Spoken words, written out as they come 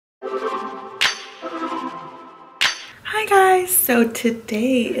Hi guys, so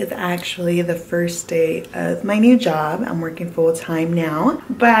today is actually the first day of my new job. I'm working full-time now,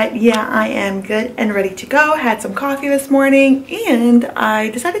 but yeah, I am good and ready to go. Had some coffee this morning and I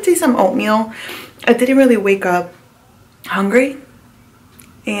decided to eat some oatmeal. I didn't really wake up hungry,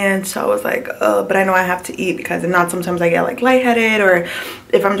 and so I was like, but I know I have to eat because if not, sometimes I get like lightheaded, or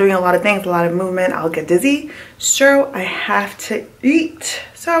if I'm doing a lot of things, a lot of movement, I'll get dizzy. So I have to eat.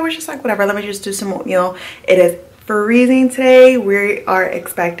 So I was just like, whatever, let me just do some oatmeal. It is freezing today. We are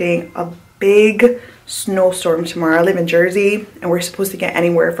expecting a big snowstorm tomorrow. I live in Jersey and we're supposed to get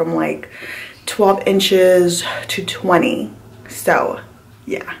anywhere from like 12 inches to 20. So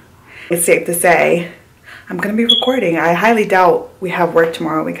yeah, it's safe to say I'm gonna be recording. I highly doubt we have work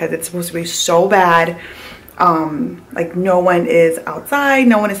tomorrow because it's supposed to be so bad. Like no one is outside,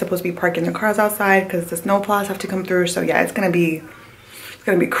 no one is supposed to be parking their cars outside because the snow plows have to come through. So yeah, it's gonna be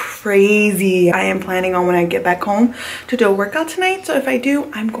crazy. I am planning on when I get back home to do a workout tonight. So if I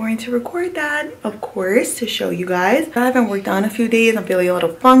do, I'm going to record that, of course, to show you guys. I haven't worked out in a few days. I'm feeling a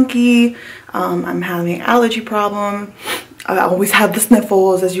little funky. I'm having an allergy problem. I always have the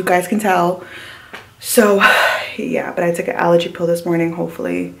sniffles, as you guys can tell. So yeah, but I took an allergy pill this morning.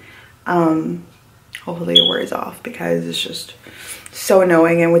 Hopefully it wears off because it's just so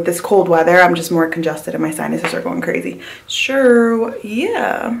annoying, and with this cold weather I'm just more congested and my sinuses are going crazy. Sure,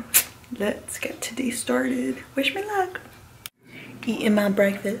 yeah, let's get today started. Wish me luck. Eating my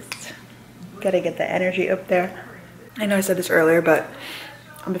breakfast, gotta get the energy up there. I know I said this earlier, but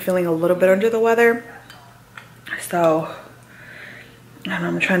I'm feeling a little bit under the weather, so and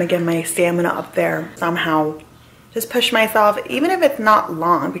I'm trying to get my stamina up there somehow. Just push myself, even if it's not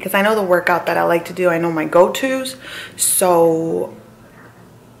long, because I know the workout that I like to do, I know my go-tos, so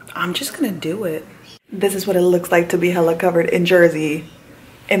I'm just gonna do it. This is what it looks like to be hella covered in Jersey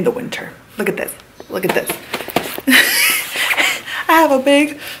in the winter. Look at this, look at this. I have a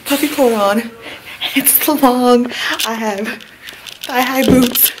big puffy coat on, it's long, I have thigh-high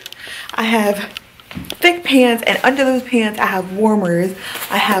boots, I have thick pants, and under those pants I have warmers.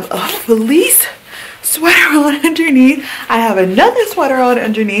 I have a fleece sweater on underneath. I have another sweater on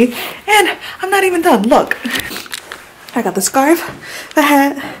underneath, and I'm not even done. Look, I got the scarf, the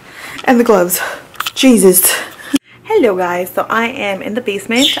hat, and the gloves. Jesus. Hello guys, so I am in the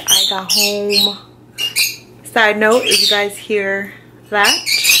basement. I got home. Side note, if you guys hear that,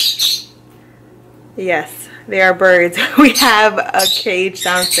 yes, they are birds. We have a cage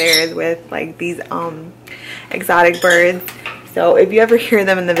downstairs with like these exotic birds. So if you ever hear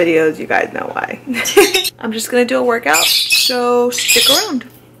them in the videos, you guys know why. I'm just gonna do a workout, so stick around.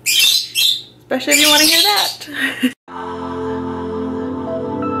 Especially if you wanna hear that.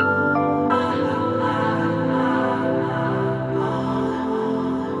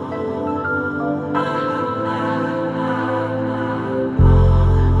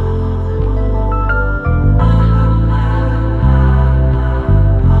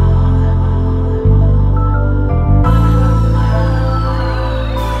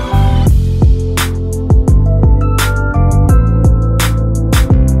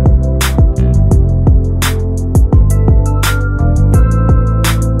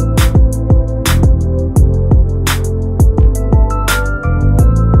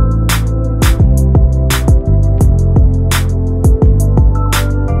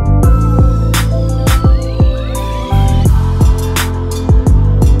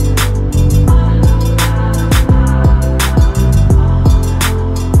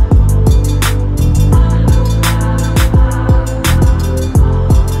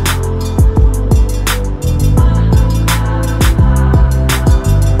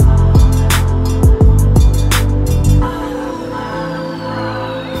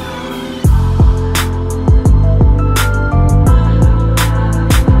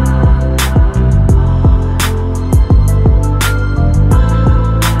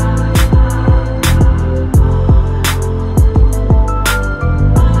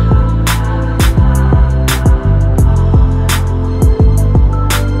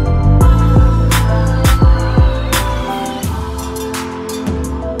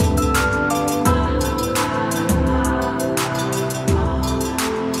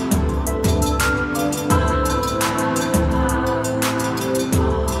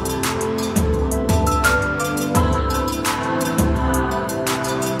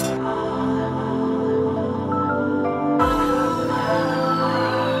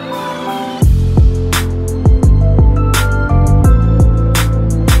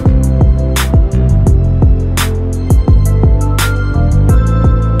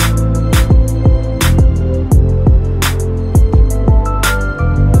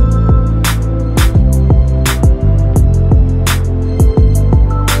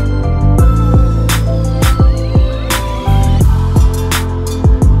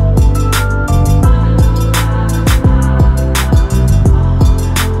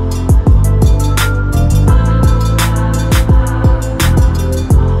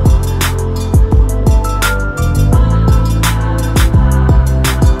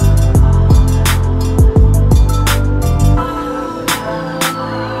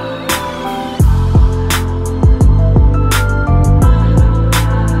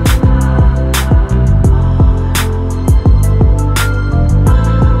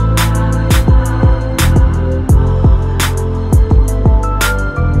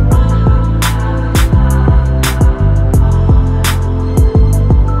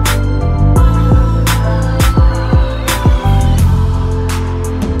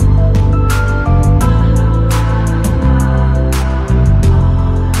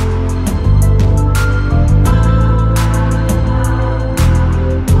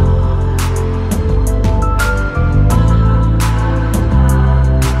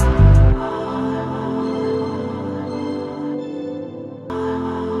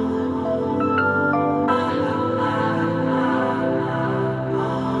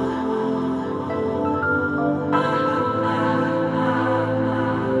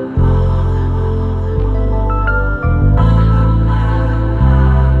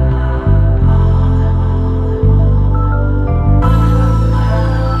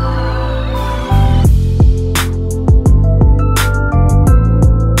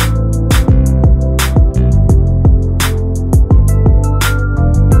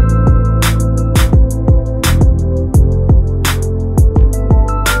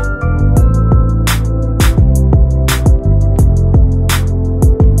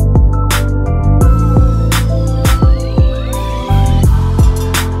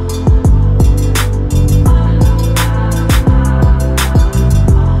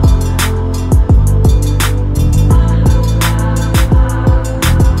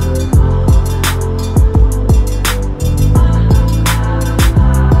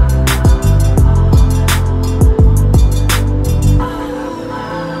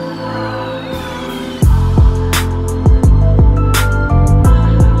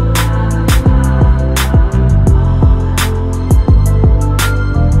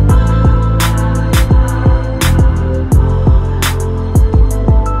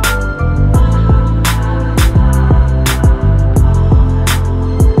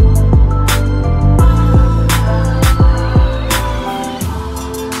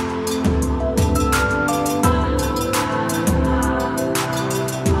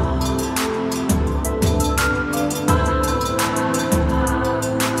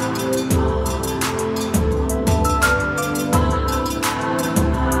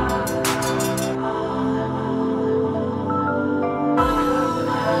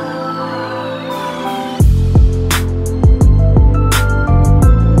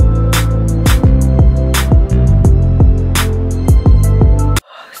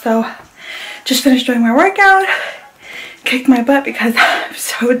 So just finished doing my workout, kicked my butt because I'm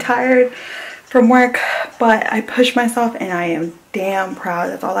so tired from work, but I pushed myself and I am damn proud.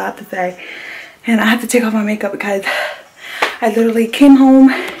 That's all I have to say. And I have to take off my makeup because I literally came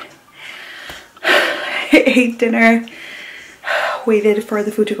home, ate dinner, waited for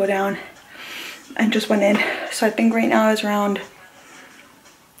the food to go down, and just went in. So I think right now is around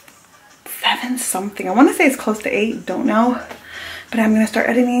 7 something. I want to say it's close to 8, don't know. But I'm going to start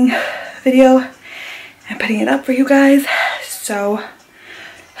editing the video and putting it up for you guys. So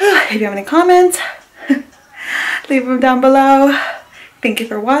if you have any comments, leave them down below. Thank you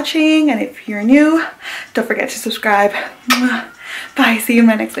for watching, and if you're new, don't forget to subscribe. Bye, see you in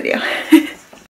my next video.